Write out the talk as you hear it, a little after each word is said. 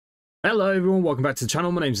Hello everyone, welcome back to the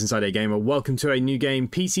channel. My name's InsideAgameR. Welcome to a new game,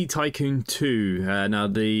 PC Tycoon 2. Now,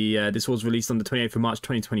 this was released on the 28th of March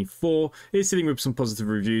 2024. It's sitting with some positive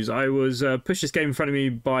reviews. I was pushed this game in front of me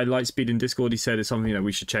by Lightspeed in Discord. He said it's something that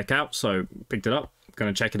we should check out, so picked it up.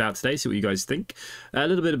 Going to check it out today, see what you guys think. A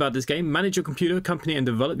little bit about this game. Manage your computer, company, and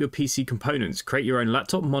develop your PC components. Create your own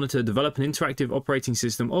laptop, monitor, develop an interactive operating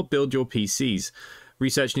system, or build your PCs.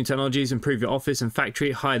 Research new technologies, improve your office and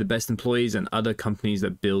factory, hire the best employees and other companies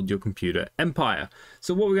that build your computer empire.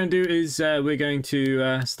 So what we're going to do is we're going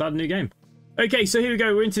to start a new game. Okay, so here we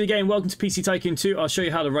go. We're into the game. Welcome to PC Tycoon 2. I'll show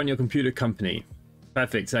you how to run your computer company.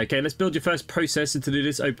 Perfect. Okay, let's build your first processor. To do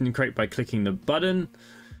this, open and create by clicking the button.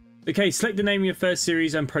 Okay, select the name of your first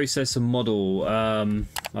series and processor model. I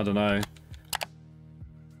don't know.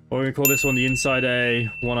 What are we going to call this one? The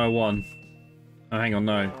InsideAgameR. Oh, hang on,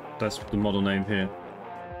 no. That's the model name here.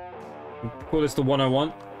 Call this the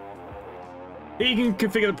 101. Here you can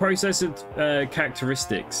configure the processor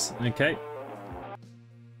characteristics. Okay.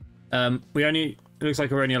 It looks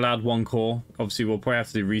like we're only allowed one core. Obviously, we'll probably have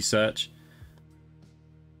to do research.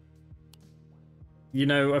 You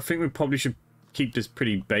know, I think we probably should keep this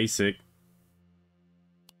pretty basic.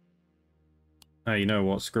 Oh, you know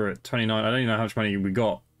what? Screw it. 29. I don't even know how much money we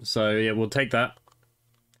got. So, yeah, we'll take that.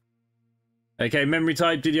 Okay, memory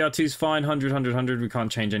type, DDR2 is fine, 100, 100, 100, we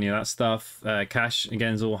can't change any of that stuff. Cache,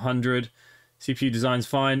 again, is all 100. CPU design's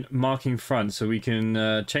fine. Marking front, so we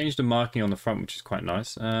can change the marking on the front, which is quite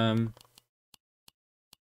nice. I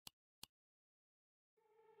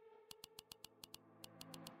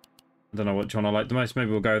don't know which one I like the most,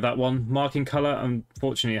 maybe we'll go with that one. Marking color,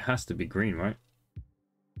 unfortunately it has to be green, right?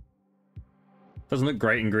 Doesn't look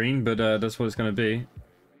great in green, but that's what it's going to be.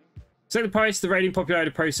 So the price, the rating,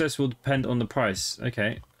 popularity process will depend on the price.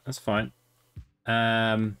 Okay, that's fine.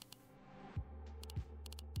 I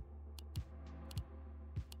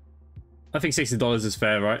think $60 is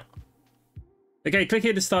fair, right? Okay, click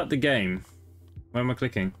here to start the game. Where am I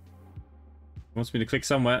clicking? It wants me to click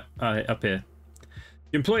somewhere. Up here.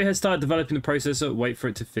 The employee has started developing the processor. Wait for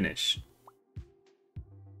it to finish.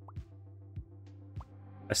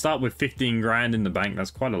 I start with 15 grand in the bank.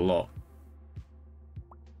 That's quite a lot.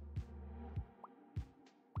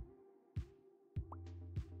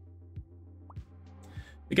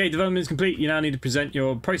 Okay, development is complete. You now need to present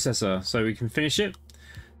your processor so we can finish it.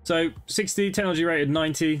 So 60, technology rated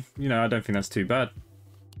 90. You know, I don't think that's too bad.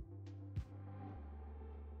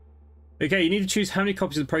 Okay, you need to choose how many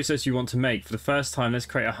copies of the processor you want to make. For the first time, let's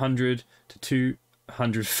create 100 to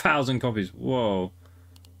 200,000 copies. Whoa.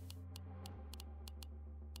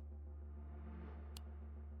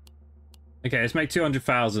 Okay, let's make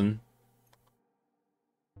 200,000.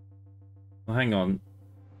 Well, hang on.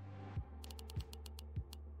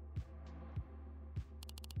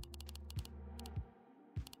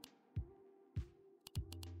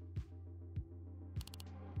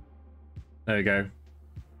 There we go.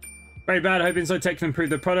 Very bad. I hope Inside Tech can improve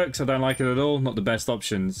their products. I don't like it at all. Not the best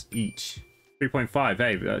options. Each. 3.5.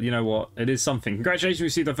 Hey, you know what? It is something. Congratulations, we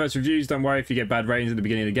received our first reviews. Don't worry if you get bad ratings at the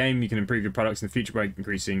beginning of the game. You can improve your products in the future by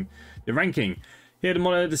increasing your ranking. Here to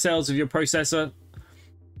monitor the sales of your processor.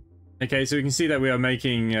 Okay, so we can see that we are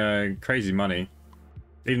making crazy money.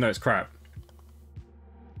 Even though it's crap.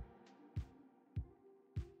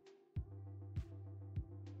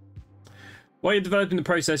 While you're developing the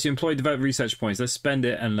process, you employ develop research points. Let's spend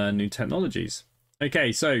it and learn new technologies.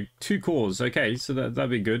 Okay, so 2 cores. Okay, so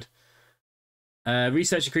that'd be good.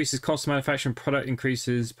 Research increases cost of manufacturing. Product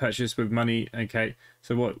increases purchase with money. Okay,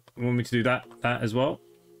 so what? You want me to do that as well?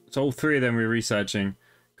 So all 3 of them we're researching.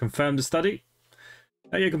 Confirm the study.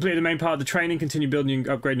 You completed the main part of the training. Continue building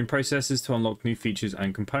and upgrading processes to unlock new features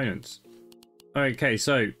and components. Okay,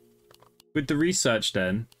 so with the research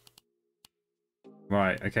then...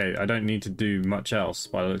 Right, okay, I don't need to do much else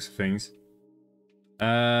by the looks of things.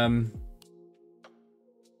 How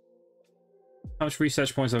much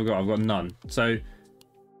research points have I got? I've got none. So,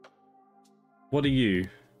 what are you?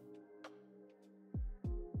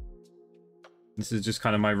 This is just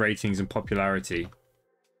kind of my ratings and popularity.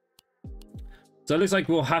 So it looks like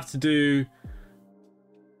we'll have to do...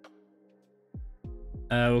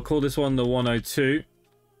 we'll call this one the 102.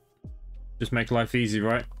 Just make life easy,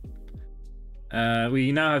 right?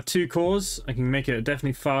 We now have 2 cores. I can make it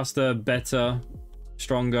definitely faster, better,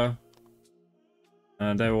 stronger.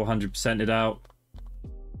 They're all 100%ed out.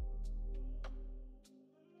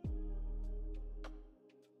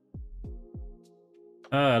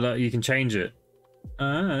 Oh, look, you can change it.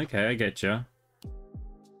 Okay, I get you.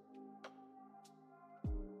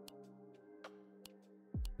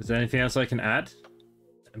 Is there anything else I can add?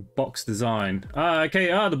 Box design. Ah, okay.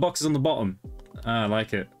 Ah, the box is on the bottom. Ah, I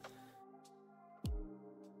like it.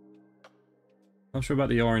 Not sure about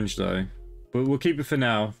the orange though. But we'll keep it for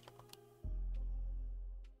now.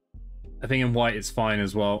 I think in white it's fine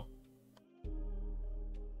as well.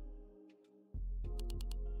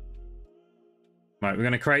 Right, we're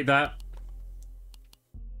going to create that.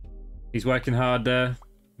 He's working hard there.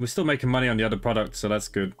 We're still making money on the other products, so that's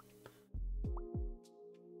good.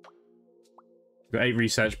 We've got 8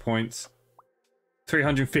 research points.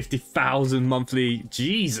 350,000 monthly.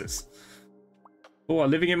 Jesus. Oh,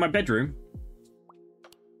 I'm living in my bedroom.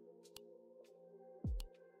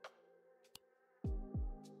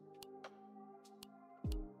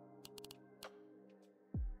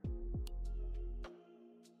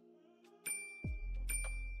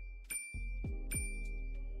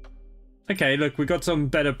 Okay, look, we got some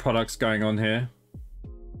better products going on here.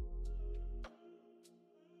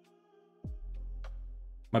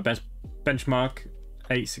 My best benchmark,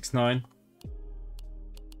 869.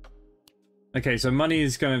 Okay, so money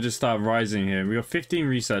is going to just start rising here. We got 15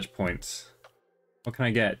 research points. What can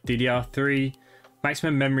I get? DDR3,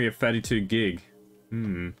 maximum memory of 32 gig.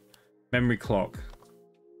 Memory clock.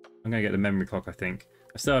 I'm going to get the memory clock, I think.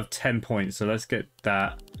 I still have 10 points, so let's get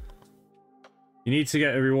that. You need to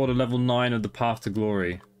get a reward of level 9 of the Path to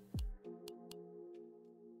Glory.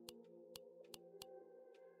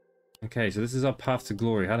 Okay, so this is our Path to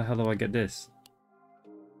Glory. How the hell do I get this?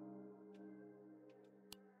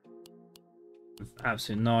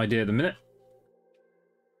 Absolutely no idea at the minute.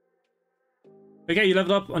 Okay, you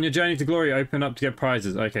leveled up on your journey to glory. Open up to get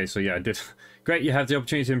prizes. Okay, so yeah, I did. Great, you have the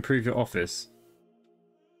opportunity to improve your office.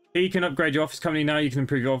 Here you can upgrade your office company now. You can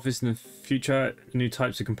improve your office in the future. New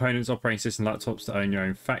types of components, operating system, laptops to own your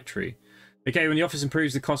own factory. Okay, when the office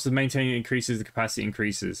improves, the cost of maintaining it increases, the capacity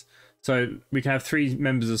increases. So we can have 3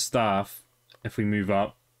 members of staff if we move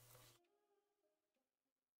up.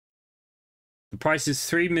 The price is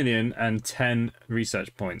 3 million and 10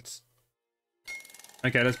 research points.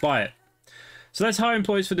 Okay, let's buy it. So let's hire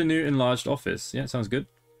employees for the new enlarged office. Yeah, sounds good.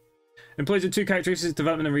 Employees with 2 characteristics,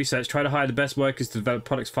 development and research. Try to hire the best workers to develop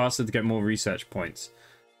products faster to get more research points.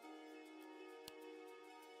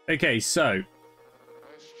 Okay, so...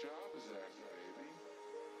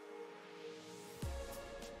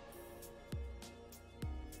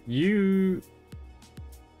 you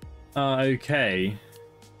are okay.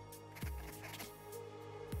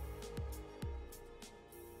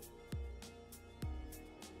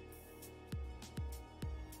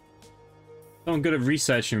 Someone good at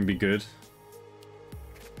researching would be good.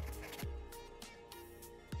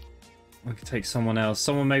 I could take someone else.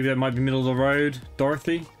 Someone maybe that might be middle of the road.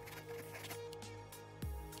 Dorothy?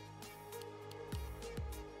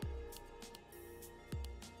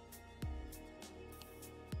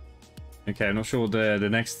 Okay, I'm not sure what the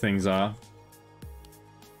next things are.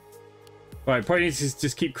 Right, probably need to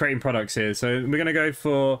just keep creating products here. So we're going to go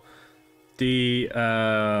for the...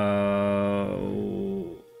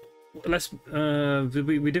 let's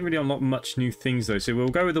we didn't really unlock much new things though, so we'll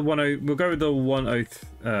go with the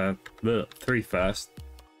 103 first.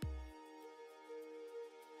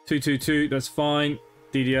 222, that's fine.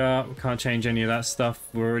 DDR, we can't change any of that stuff.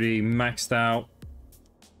 We're already maxed out.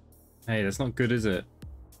 Hey, that's not good, is it?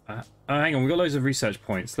 Hang on, we got loads of research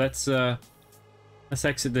points. Let's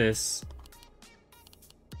exit this.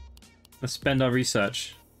 Let's spend our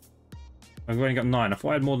research. I've only got 9. I thought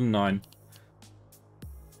I had more than 9.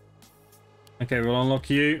 Okay, we'll unlock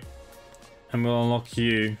you. And we'll unlock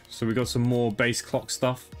you. So we got some more base clock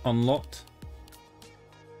stuff unlocked.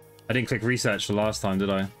 I didn't click research the last time, did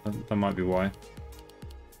I? That might be why.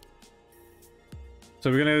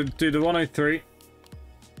 So we're going to do the 103.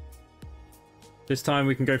 This time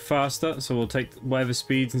we can go faster, so we'll take whatever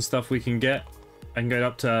speeds and stuff we can get. I can go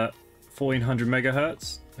up to 1400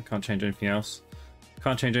 megahertz. I can't change anything else.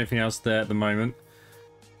 Can't change anything else there at the moment.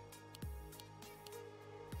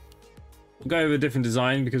 We'll go with a different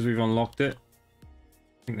design because we've unlocked it.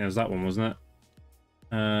 I think there was that one, wasn't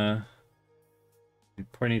it? We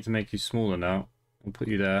probably need to make you smaller now. We'll put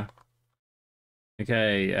you there.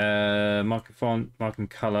 Okay, mark font, mark and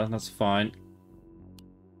color, that's fine.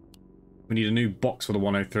 We need a new box for the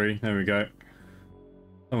 103. There we go.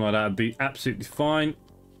 Something like that would be absolutely fine.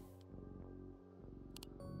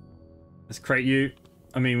 Let's create you.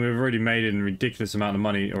 I mean, we've already made a ridiculous amount of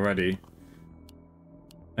money already.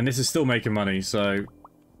 And this is still making money, so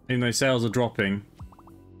even though sales are dropping,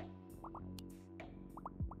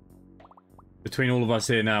 between all of us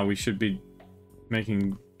here now, we should be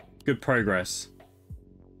making good progress.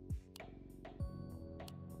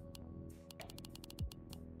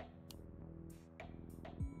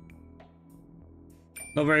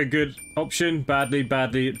 Not very good option. Badly.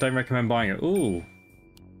 Don't recommend buying it. Ooh.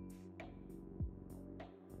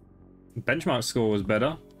 Benchmark score was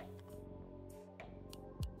better.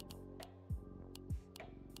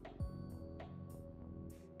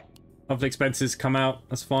 Monthly expenses come out.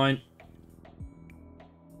 That's fine.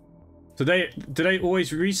 Do they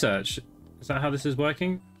always research? Is that how this is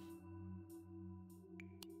working?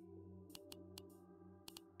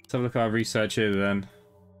 Let's have a look at our research here then.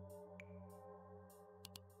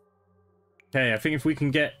 Okay, I think if we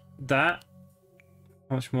can get that,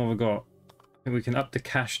 how much more have we got? I think we can up the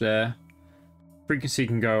cache there. Frequency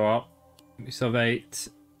can go up. We still have 8.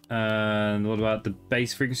 And what about the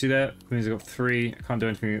base frequency there? That means I've got 3. I can't do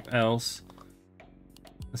anything else.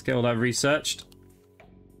 Let's get all that researched.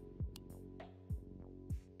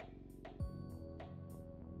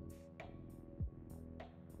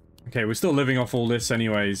 Okay, we're still living off all this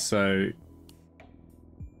anyways, so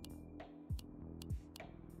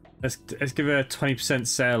let's give it a 20%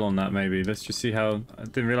 sale on that maybe. Let's just see how. I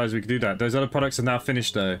didn't realize we could do that. Those other products are now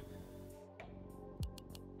finished though.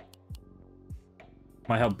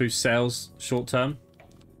 Might help boost sales short term.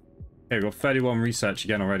 Okay, we've got 31 research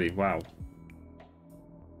again already. Wow.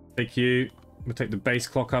 Thank you. We'll take the base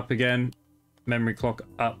clock up again. Memory clock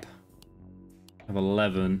up. Have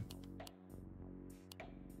 11.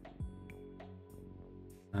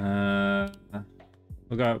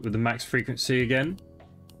 We'll go up with the max frequency again.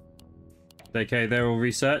 Okay, they're all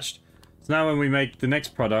researched. So now when we make the next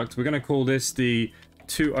product, we're going to call this the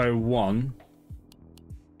 201.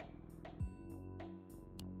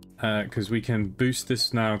 Because we can boost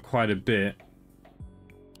this now quite a bit.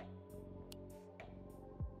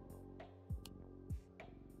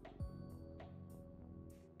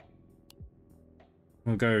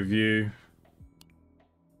 We'll go review.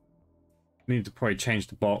 Need to probably change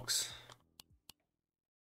the box.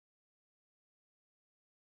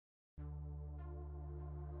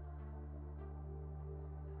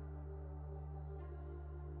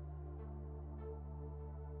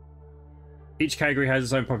 Each category has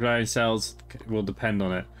its own popularity, sales will depend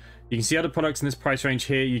on it. You can see other products in this price range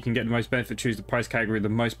here. You can get the most benefit, choose the price category, the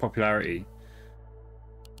most popularity.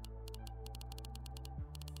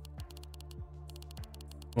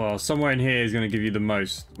 Well, somewhere in here is going to give you the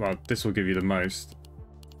most. Well, this will give you the most.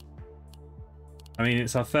 I mean,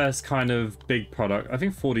 it's our first kind of big product. I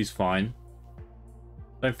think 40's fine.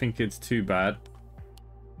 I don't think it's too bad.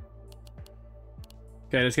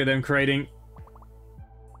 Okay, let's get them creating.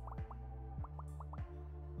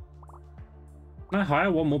 Can I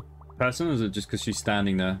hire one more person, or is it just because she's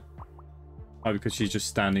standing there? Oh, because she's just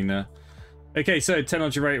standing there. Okay, so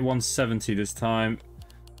technology rate 170 this time.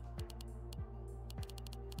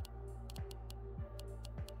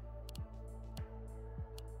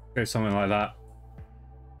 Go something like that.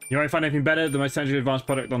 You might find anything better? The most technically advanced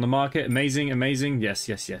product on the market. Amazing, amazing. Yes,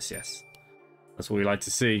 yes, yes, yes. That's what we like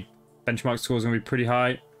to see. Benchmark score's gonna be pretty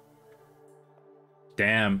high.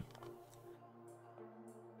 Damn.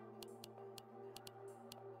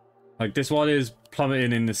 Like, this one is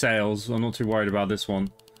plummeting in the sales. I'm not too worried about this one.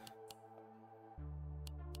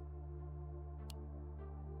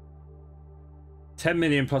 $10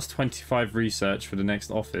 million plus 25 research for the next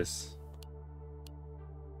office.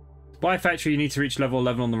 To buy a factory, you need to reach level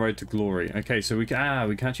 11 on the road to glory. Okay, so we can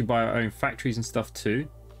actually buy our own factories and stuff too.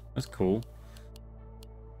 That's cool.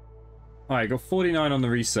 Alright, got 49 on the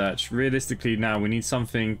research. Realistically now, we need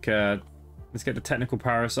something... let's get the technical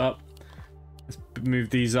powers up. Let's move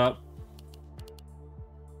these up.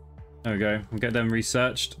 There we go. We'll get them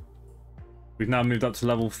researched. We've now moved up to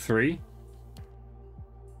level 3.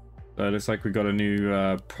 So it looks like we've got a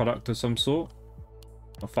new product of some sort.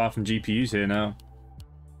 Not far from GPUs here now.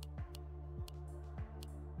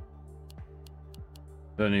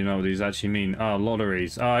 Don't even know what these actually mean. Ah,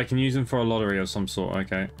 lotteries. Ah, I can use them for a lottery of some sort.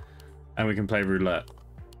 Okay. And we can play roulette.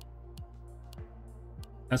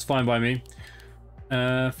 That's fine by me.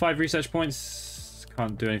 5 research points.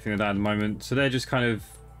 Can't do anything with that at the moment. So they're just kind of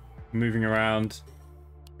moving around,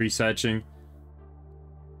 researching.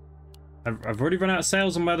 I've already run out of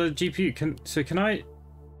sales on my other GPU. Can I...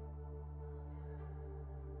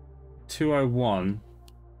 201.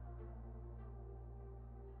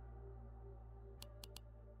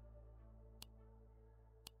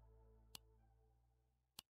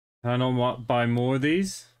 Can I not buy more of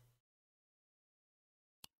these?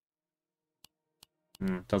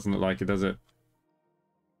 Doesn't look like it, does it?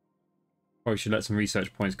 Probably should let some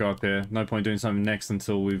research points go up here. No point doing something next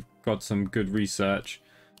until we've got some good research.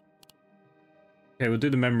 Okay, we'll do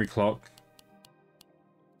the memory clock.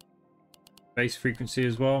 Base frequency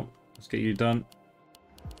as well. Let's get you done.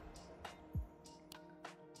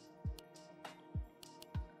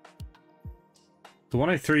 The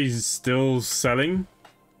 103 is still selling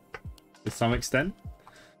to some extent.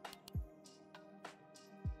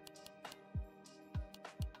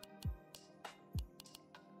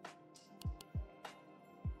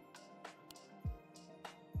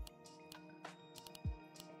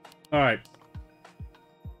 Alright.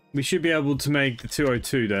 We should be able to make the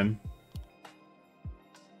 202 then.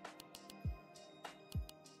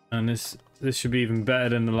 And this should be even better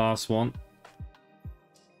than the last one.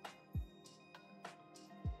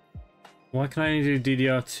 Why can I only do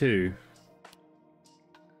DDR2?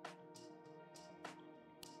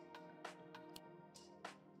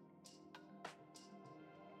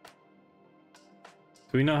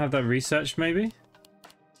 Do we not have that researched maybe?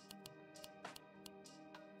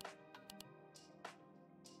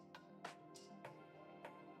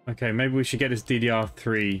 Okay, maybe we should get this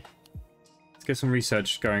DDR3. Let's get some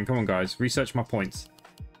research going. Come on, guys. Research my points.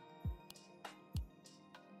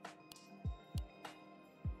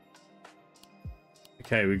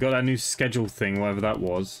 Okay, we got that new schedule thing, whatever that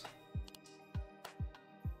was.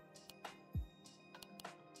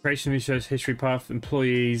 Creation research history path,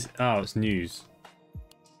 employees. Oh, it's news.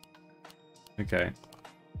 Okay.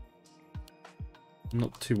 I'm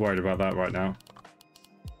not too worried about that right now.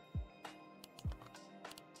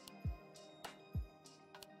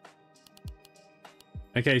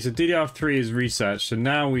 Okay, so DDR3 is researched, so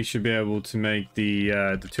now we should be able to make the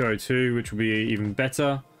 202, which will be even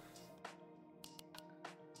better.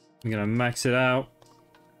 I'm gonna max it out.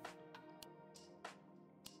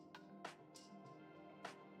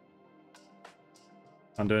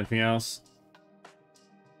 Can't do anything else.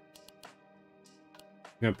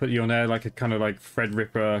 I'm gonna put you on there like a kind of like Fred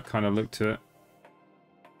Ripper kind of look to it.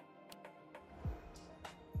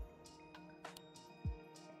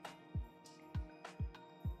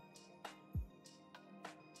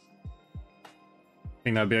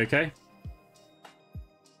 Think that'd be okay.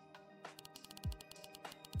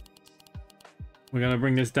 We're gonna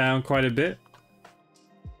bring this down quite a bit.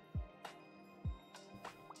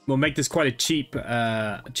 We'll make this quite a cheap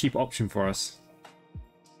option for us.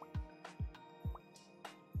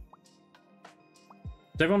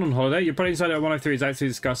 Is everyone on holiday? Your product inside at 103 is actually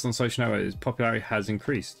discussed on social networks. Its popularity has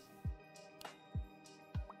increased.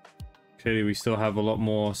 Clearly, we still have a lot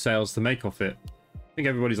more sales to make off it. I think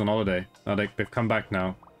everybody's on holiday. Oh, they've come back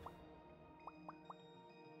now.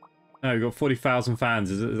 No, we've got 40,000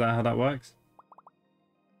 fans. Is that how that works?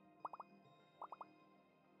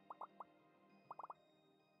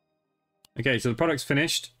 Okay, so the product's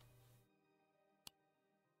finished.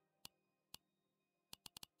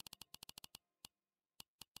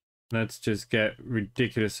 Let's just get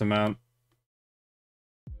ridiculous amount.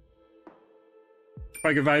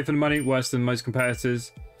 Quite good value for the money, worse than most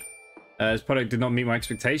competitors. This product did not meet my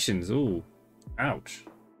expectations. Ooh, ouch.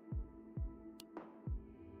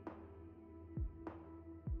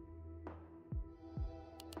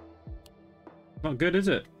 Not good, is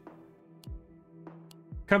it?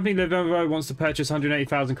 Company Lenovo wants to purchase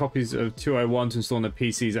 180,000 copies of 201 to install on their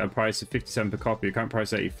PCs at a price of 57 per copy. The current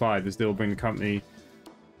price is 85. This deal will bring the company...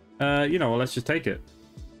 you know, well, let's just take it.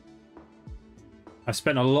 I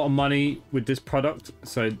spent a lot of money with this product,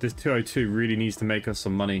 so this 202 really needs to make us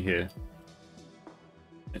some money here.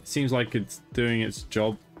 It seems like it's doing its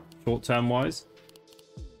job short-term wise.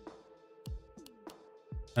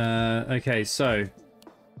 Okay, so...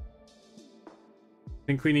 I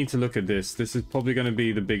think we need to look at this. This is probably going to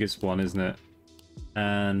be the biggest one, isn't it?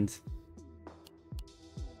 And...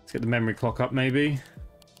 let's get the memory clock up, maybe.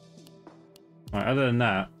 Alright, other than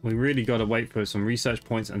that, we really got to wait for some research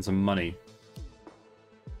points and some money.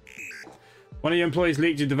 One of your employees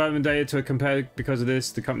leaked your development data to a compare. Because of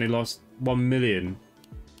this, the company lost 1 million.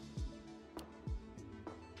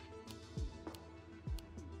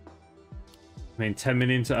 I mean, 10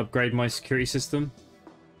 million to upgrade my security system.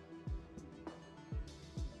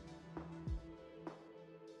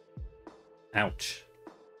 Ouch.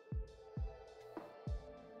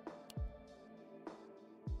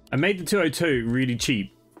 I made the 202 really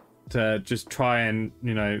cheap to just try and,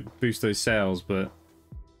 you know, boost those sales, but...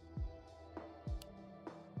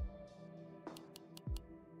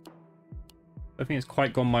 I think it's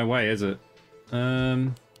quite gone my way, is it?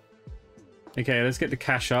 Okay, let's get the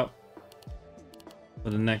cash up for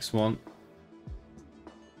the next one.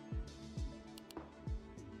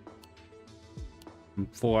 I'm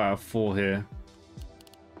 4 out of 4 here.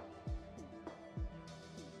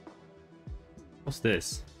 What's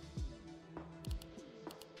this?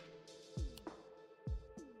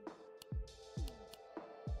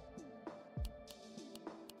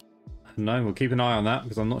 No, we'll keep an eye on that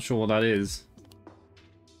because I'm not sure what that is.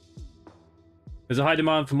 There's a high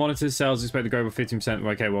demand for monitors. Sales expect to grow by 15%.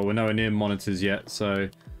 Okay, well, we're nowhere near monitors yet, so...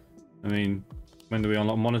 I mean, when do we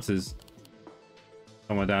unlock monitors?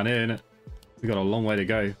 Somewhere down here, innit? We've got a long way to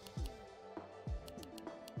go.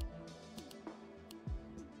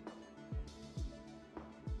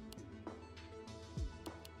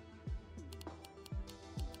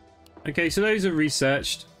 Okay, so those are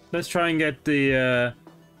researched. Let's try and get the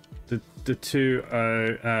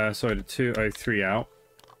 203 out.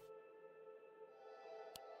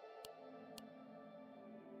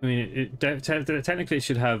 I mean, technically it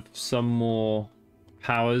should have some more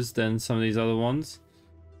powers than some of these other ones.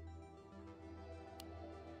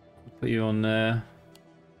 Put you on there.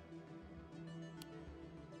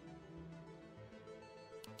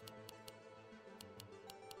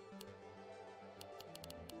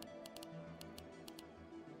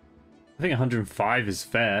 I think 105 is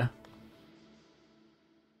fair.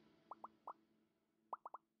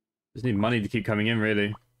 Just need money to keep coming in,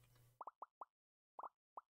 really.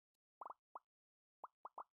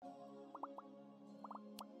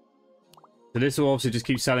 So this will obviously just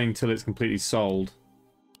keep selling until it's completely sold.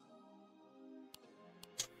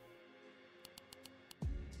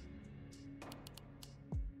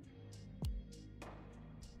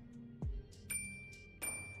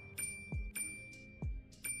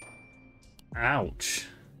 Ouch.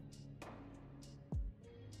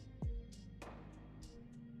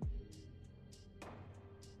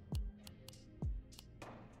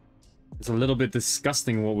 It's a little bit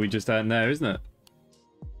disgusting what we just earned there, isn't it?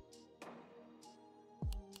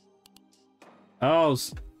 Oh,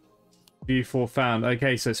 view 4 found.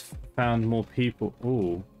 Okay, so it's found more people.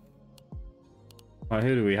 Ooh. Right,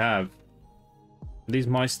 who do we have? Are these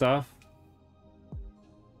my stuff?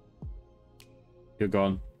 You're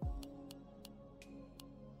gone.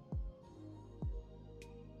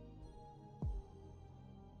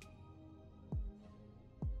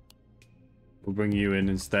 We'll bring you in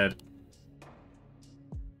instead.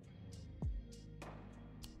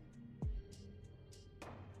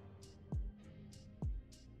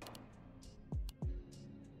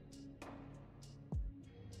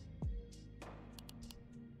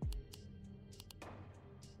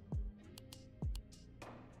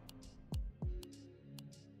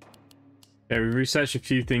 Yeah, we researched a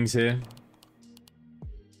few things here.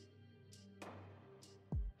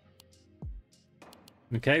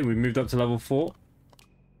 Okay, we moved up to level 4.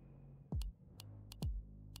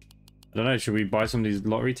 I don't know, should we buy some of these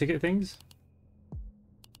lottery ticket things?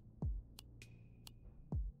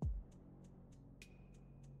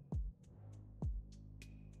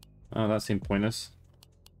 Oh, that seemed pointless.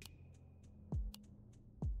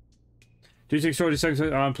 Due to extraordinary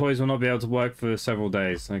circumstances, our employees will not be able to work for several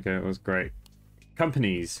days. Okay, that was great.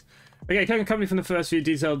 Companies. Okay, click on company from the first few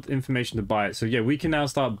detailed information to buy it. So yeah, we can now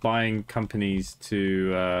start buying companies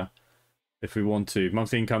to, if we want to.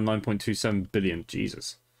 Monthly income 9.27 billion.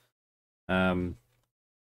 Jesus. You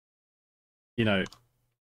know,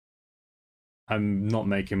 I'm not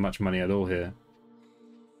making much money at all here.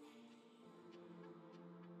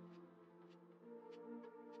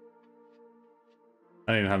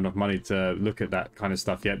 I don't even have enough money to look at that kind of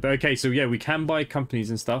stuff yet. But okay, so yeah, we can buy companies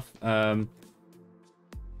and stuff.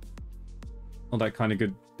 All that kind of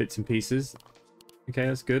good bits and pieces. Okay,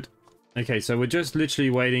 that's good. Okay, so we're just literally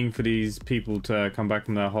waiting for these people to come back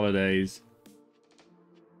from their holidays.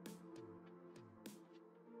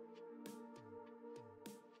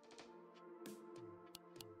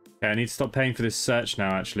 Okay, I need to stop paying for this search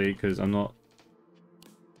now, actually, because I'm not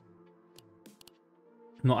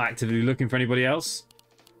actively looking for anybody else.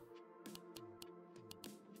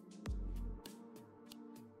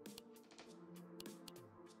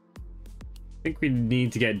 I think we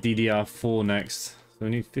need to get DDR4 next. So we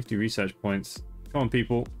need 50 research points. Come on,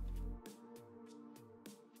 people.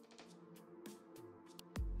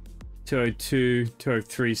 202,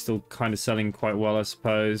 203 still kind of selling quite well, I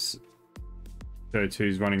suppose. 202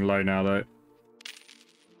 is running low now, though.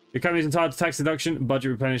 Your company's entitled to tax deduction.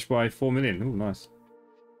 Budget replenished by 4 million. Ooh, nice.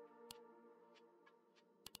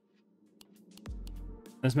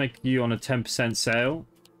 Let's make you on a 10% sale.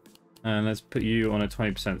 And let's put you on a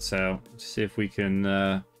 20% sale. Let's see if we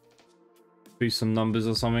can boost some numbers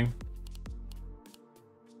or something.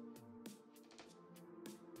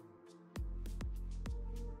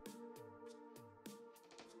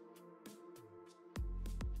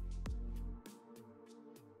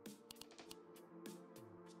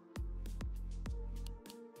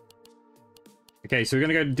 Okay, so we're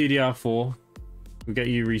going to go to DDR4. We'll get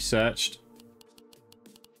you researched.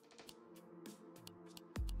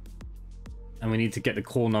 And we need to get the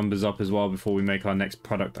core numbers up as well before we make our next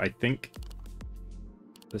product, I think.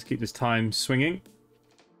 Let's keep this time swinging.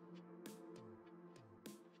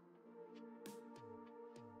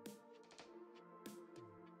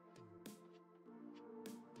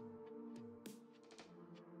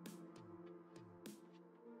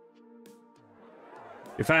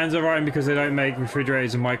 Your fans are writing because they don't make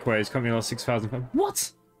refrigerators and microwaves. Company lost 6,000.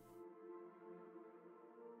 What?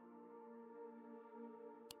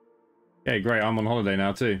 Okay, great. I'm on holiday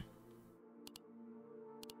now too.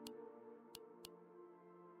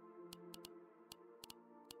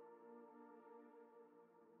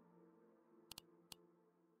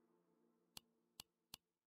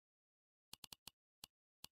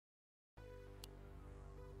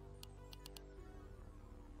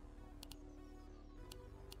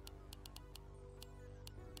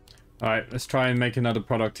 Alright, let's try and make another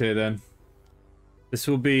product here then. This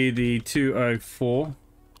will be the 204.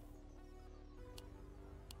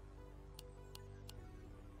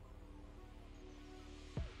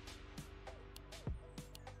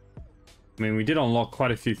 I mean, we did unlock quite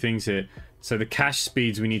a few things here. So the cache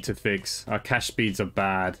speeds we need to fix. Our cache speeds are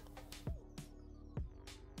bad.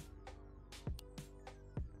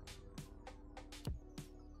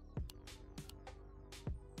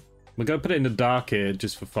 We're going to put it in the dark here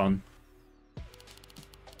just for fun.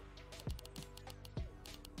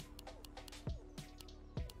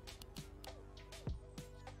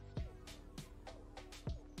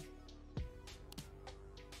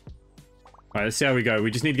 Alright, let's see how we go.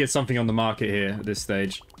 We just need to get something on the market here at this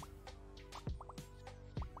stage.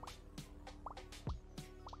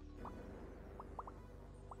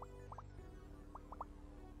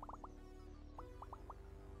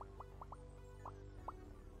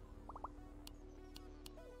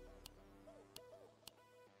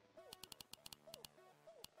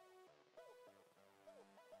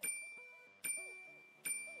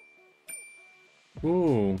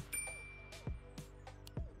 Ooh.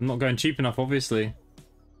 I'm not going cheap enough, obviously.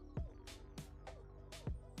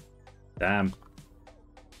 Damn.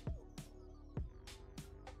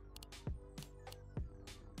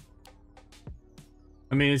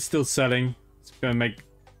 I mean, it's still selling. It's going to make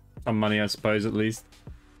some money, I suppose, at least.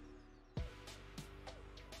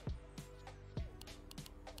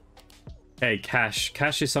 Okay, cache.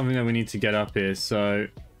 Cache is something that we need to get up here, so...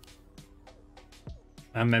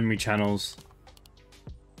 And memory channels.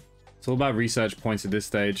 It's all about research points at this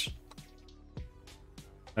stage.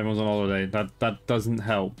 Everyone's on holiday. That doesn't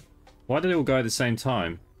help. Why did it all go at the same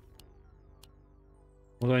time?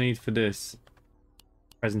 What do I need for this?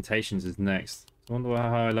 Presentations is next. I wonder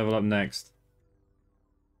how I level up next.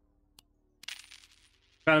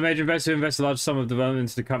 Found a major investor who invests a large sum of development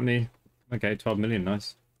into the company. Okay, 12 million,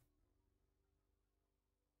 nice.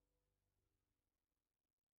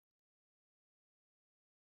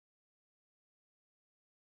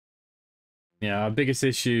 Yeah, our biggest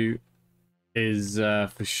issue is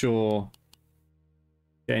for sure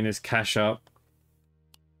getting this cache up.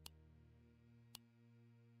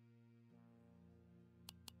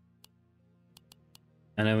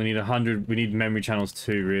 And then we need 100, we need memory channels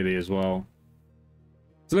too, really, as well.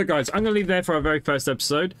 So look, guys, I'm going to leave there for our very first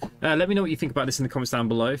episode. Let me know what you think about this in the comments down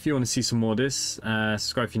below. If you want to see some more of this,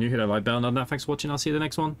 subscribe if you're new, hit that like bell, and other than that, thanks for watching. I'll see you in the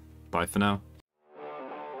next one. Bye for now.